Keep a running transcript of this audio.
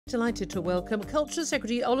Delighted to welcome Culture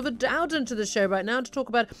Secretary Oliver Dowden to the show right now to talk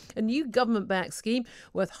about a new government-backed scheme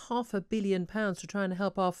worth £500 million to try and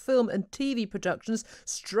help our film and TV productions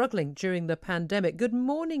struggling during the pandemic. Good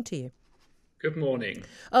morning to you. Good morning.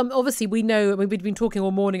 Obviously, we know, we've been talking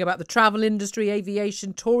all morning about the travel industry,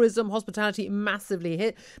 aviation, tourism, hospitality, massively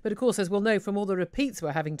hit. But of course, as we'll know from all the repeats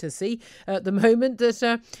we're having to see at the moment,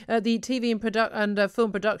 that the TV and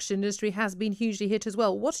film production industry has been hugely hit as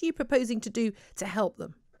well. What are you proposing to do to help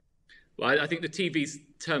them? Well, I think the TV's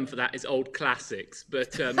term for that is old classics,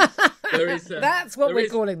 but there is... That's what we're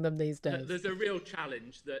calling them these days. There's a real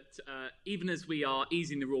challenge that even as we are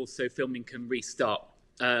easing the rules so filming can restart,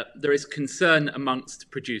 there is concern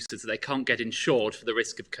amongst producers that they can't get insured for the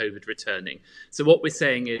risk of COVID returning. So what we're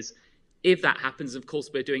saying is, if that happens, of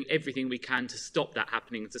course, we're doing everything we can to stop that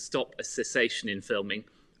happening, to stop a cessation in filming.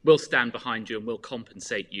 We'll stand behind you and we'll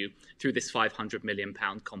compensate you through this £500 million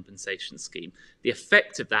compensation scheme. The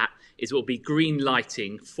effect of that is we'll be green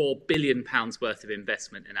lighting £4 billion worth of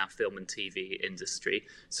investment in our film and TV industry,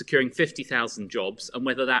 securing 50,000 jobs. And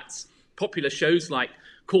whether that's popular shows like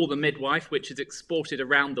Call the Midwife, which is exported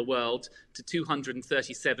around the world to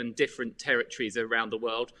 237 different territories around the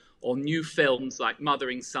world, or new films like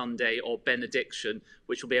Mothering Sunday or Benediction,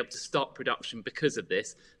 which will be able to start production because of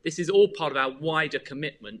this. This is all part of our wider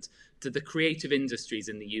commitment to the creative industries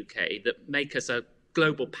in the UK that make us a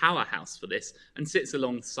global powerhouse for this, and sits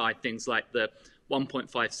alongside things like the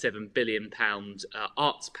 £1.57 billion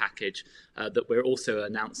arts package that we're also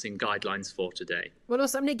announcing guidelines for today. Well,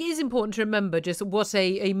 also, I mean, it is important to remember just what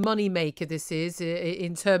a money maker this is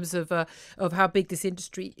in terms of how big this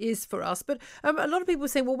industry is for us. But a lot of people are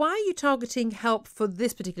saying, well, why are you targeting help for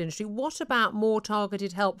this particular industry? What about more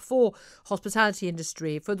targeted help for hospitality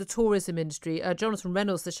industry, for the tourism industry? Jonathan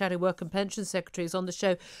Reynolds, the Shadow Work and Pensions Secretary, was on the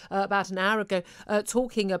show about an hour ago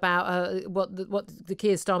talking about what the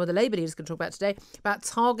Keir Starmer, the Labour leader, is going to talk about today, about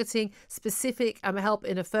targeting specific help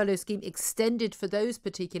in a furlough scheme extended for those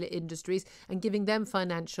particular industries and giving them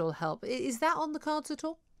financial help. Is that on the cards at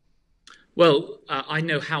all? Well, I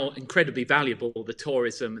know how incredibly valuable the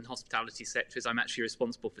tourism and hospitality sector is. I'm actually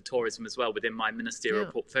responsible for tourism as well within my ministerial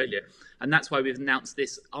portfolio. And that's why we've announced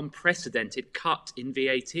this unprecedented cut in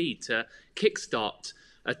VAT to kickstart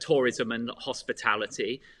tourism and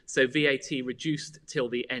hospitality. So VAT reduced till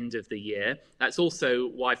the end of the year. That's also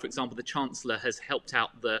why, for example, the Chancellor has helped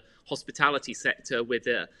out the hospitality sector with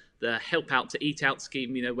the Help Out to Eat Out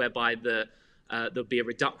scheme, whereby there'll be a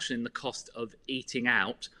reduction in the cost of eating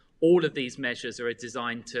out. All of these measures are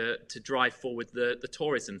designed to drive forward the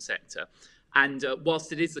tourism sector. And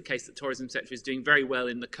whilst it is the case that the tourism sector is doing very well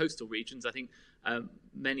in the coastal regions, I think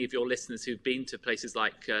many of your listeners who've been to places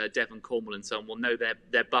like Devon, Cornwall and so on will know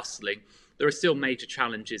they're bustling. There are still major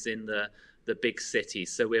challenges in the big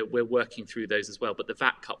cities, so we're working through those as well. But the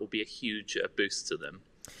VAT cut will be a huge boost to them.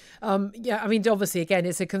 I mean, obviously, again,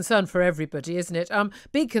 it's a concern for everybody, isn't it?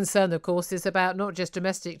 Big concern, of course, is about not just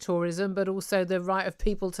domestic tourism, but also the right of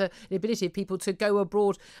the ability of people to go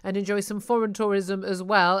abroad and enjoy some foreign tourism as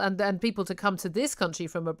well, and people to come to this country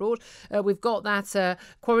from abroad. We've got that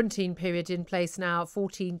quarantine period in place now,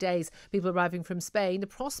 14 days, people arriving from Spain. The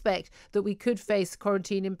prospect that we could face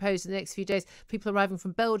quarantine imposed in the next few days, people arriving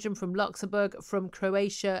from Belgium, from Luxembourg, from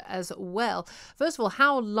Croatia as well. First of all,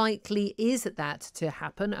 how likely is that to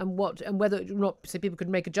happen? And whether or not, so people could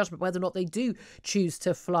make a judgment whether or not they do choose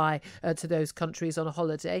to fly to those countries on a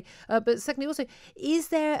holiday. But secondly, also, is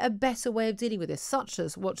there a better way of dealing with this, such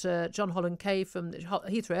as what John Holland Kay from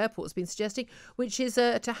Heathrow Airport has been suggesting, which is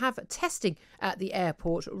to have testing at the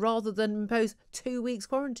airport rather than impose 2 weeks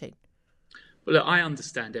quarantine? Well, look, I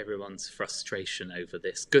understand everyone's frustration over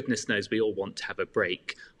this. Goodness knows we all want to have a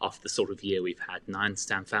break after the sort of year we've had. And I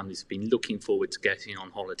understand families have been looking forward to getting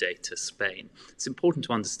on holiday to Spain. It's important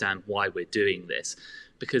to understand why we're doing this,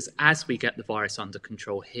 because as we get the virus under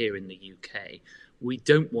control here in the UK, we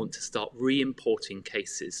don't want to start re-importing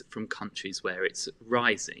cases from countries where it's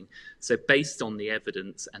rising. So based on the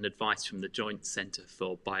evidence and advice from the Joint Centre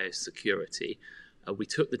for Biosecurity, we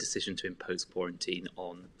took the decision to impose quarantine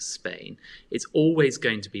on Spain. It's always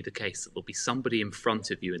going to be the case that there'll be somebody in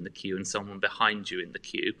front of you in the queue and someone behind you in the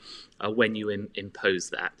queue when you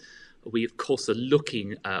impose that. We, of course, are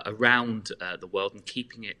looking around the world and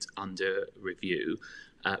keeping it under review,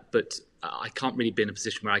 but I can't really be in a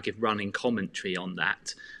position where I give running commentary on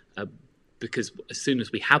that because as soon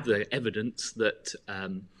as we have the evidence that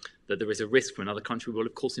there is a risk for another country, we'll,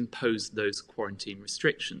 of course, impose those quarantine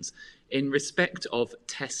restrictions. In respect of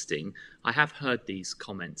testing, I have heard these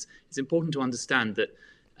comments. It's important to understand that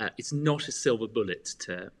it's not a silver bullet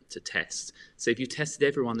to test. So if you tested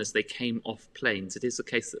everyone as they came off planes, it is the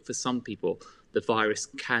case that for some people, the virus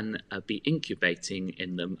can be incubating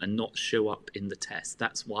in them and not show up in the test.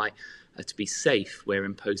 That's why, to be safe, we're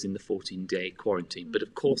imposing the 14-day quarantine. But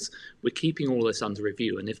of course, we're keeping all this under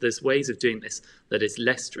review. And if there's ways of doing this that is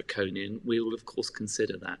less draconian, we will, of course,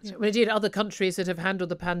 consider that. Yeah, well, indeed, other countries that have handled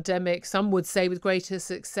the pandemic, some would say with greater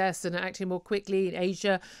success and acting more quickly. In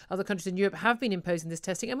Asia, other countries in Europe have been imposing this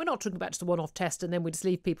testing. And we're not talking about just a one-off test and then we just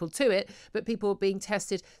leave people to it, but people being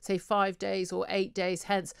tested, say, 5 days or 8 days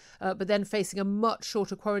hence, but then facing a much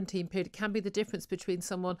shorter quarantine period. It can be the difference between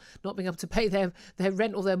someone not being able to pay their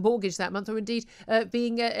rent or their mortgage that month, or indeed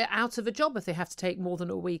being out of a job if they have to take more than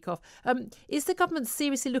a week off. Is the government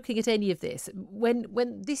seriously looking at any of this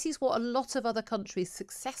when this is what a lot of other countries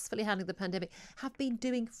successfully handling the pandemic have been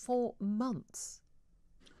doing for months?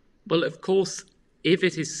 Well, of course, if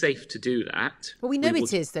it is safe to do that... Well, we know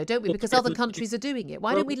it is, though, don't we? Because other countries are doing it.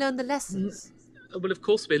 Why don't we learn the lessons? Well, of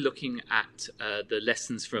course, we're looking at the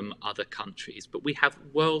lessons from other countries, but we have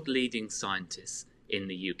world-leading scientists in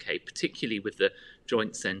the UK, particularly with the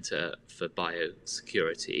Joint Centre for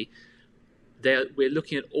Biosecurity. We're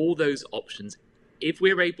looking at all those options. If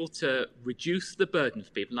we're able to reduce the burden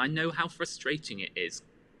for people, and I know how frustrating it is,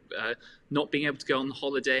 not being able to go on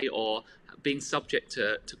holiday or being subject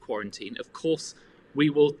to quarantine, of course, we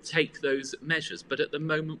will take those measures. But at the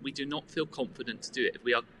moment, we do not feel confident to do it. If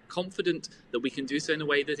we are confident that we can do so in a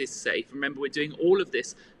way that is safe, remember, we're doing all of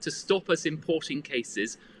this to stop us importing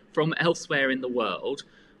cases from elsewhere in the world,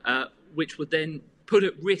 which would then put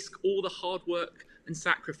at risk all the hard work and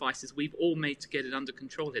sacrifices we've all made to get it under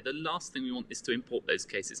control here. The last thing we want is to import those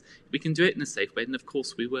cases. If we can do it in a safe way, then of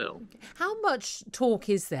course we will. How much talk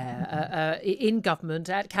is there in government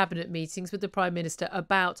at cabinet meetings with the Prime Minister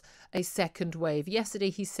about a second wave?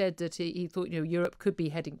 Yesterday he said that he thought Europe could be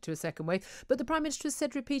heading to a second wave, but the Prime Minister has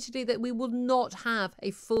said repeatedly that we will not have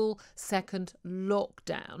a full second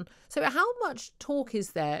lockdown. So how much talk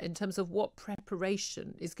is there in terms of what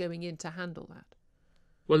preparation is going in to handle that?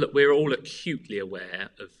 Well, look, we're all acutely aware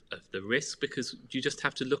of the risk, because you just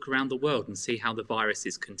have to look around the world and see how the virus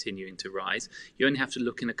is continuing to rise. You only have to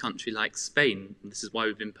look in a country like Spain, and this is why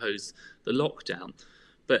we've imposed the lockdown.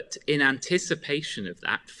 But in anticipation of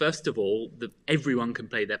that, first of all, everyone can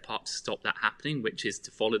play their part to stop that happening, which is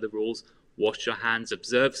to follow the rules, wash your hands,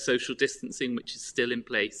 observe social distancing, which is still in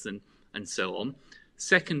place, and so on.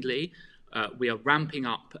 Secondly, we are ramping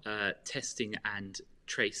up testing and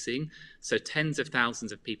tracing. So tens of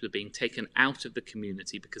thousands of people are being taken out of the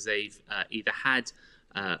community because they've either have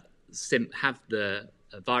the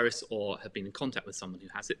virus or have been in contact with someone who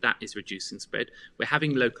has it. That is reducing spread. We're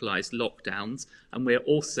having localised lockdowns, and we're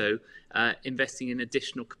also investing in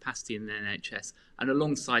additional capacity in the NHS. And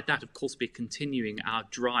alongside that, of course, we're continuing our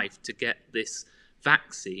drive to get this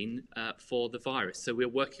vaccine for the virus. So we're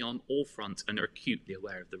working on all fronts and are acutely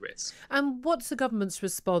aware of the risk. And what's the government's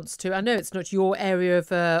response to, I know it's not your area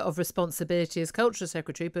of responsibility as Culture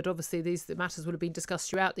Secretary, but obviously these matters would have been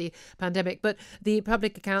discussed throughout the pandemic, but the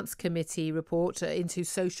Public Accounts Committee report into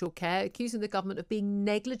social care accusing the government of being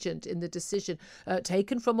negligent in the decision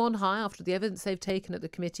taken from on high after the evidence they've taken at the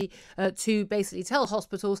committee to basically tell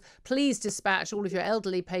hospitals, please dispatch all of your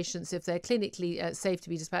elderly patients if they're clinically safe to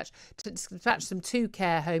be dispatched, to dispatch them to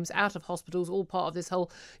care homes, out of hospitals, all part of this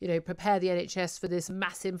whole, prepare the NHS for this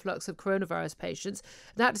mass influx of coronavirus patients.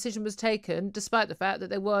 That decision was taken despite the fact that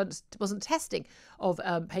there wasn't testing of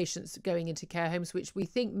patients going into care homes, which we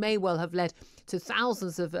think may well have led to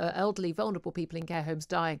thousands of elderly, vulnerable people in care homes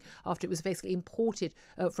dying after it was basically imported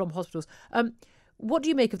from hospitals. What do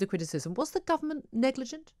you make of the criticism? Was the government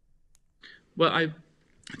negligent? Well, I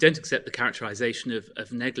don't accept the characterisation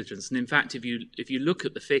of negligence. And in fact, if you look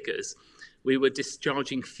at the figures, we were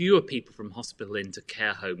discharging fewer people from hospital into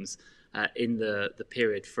care homes in the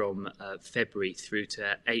period from February through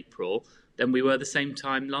to April than we were the same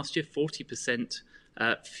time last year, 40%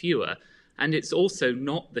 fewer. And it's also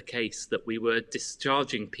not the case that we were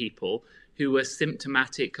discharging people who were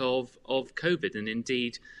symptomatic of COVID. And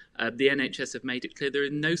indeed, the NHS have made it clear there are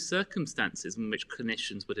no circumstances in which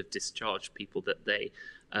clinicians would have discharged people that they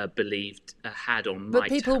believed had or might have. But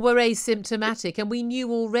people were asymptomatic, and we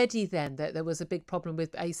knew already then that there was a big problem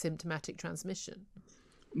with asymptomatic transmission.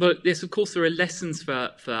 Well, yes, of course, there are lessons for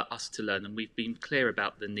us to learn, and we've been clear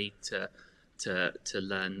about the need to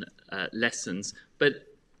learn lessons. But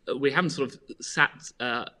we haven't sort of sat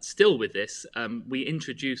still with this. We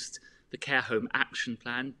introduced the Care Home Action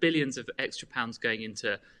Plan, billions of extra pounds going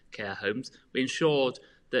into care homes. We ensured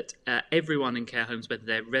that everyone in care homes, whether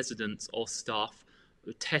they're residents or staff,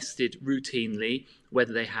 were tested routinely,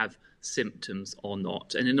 whether they have symptoms or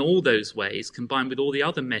not. And in all those ways, combined with all the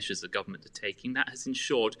other measures the government are taking, that has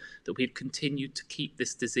ensured that we've continued to keep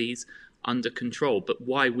this disease under control, but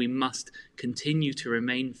why we must continue to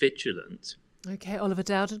remain vigilant. OK, Oliver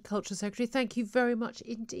Dowden, Culture Secretary, thank you very much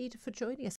indeed for joining us.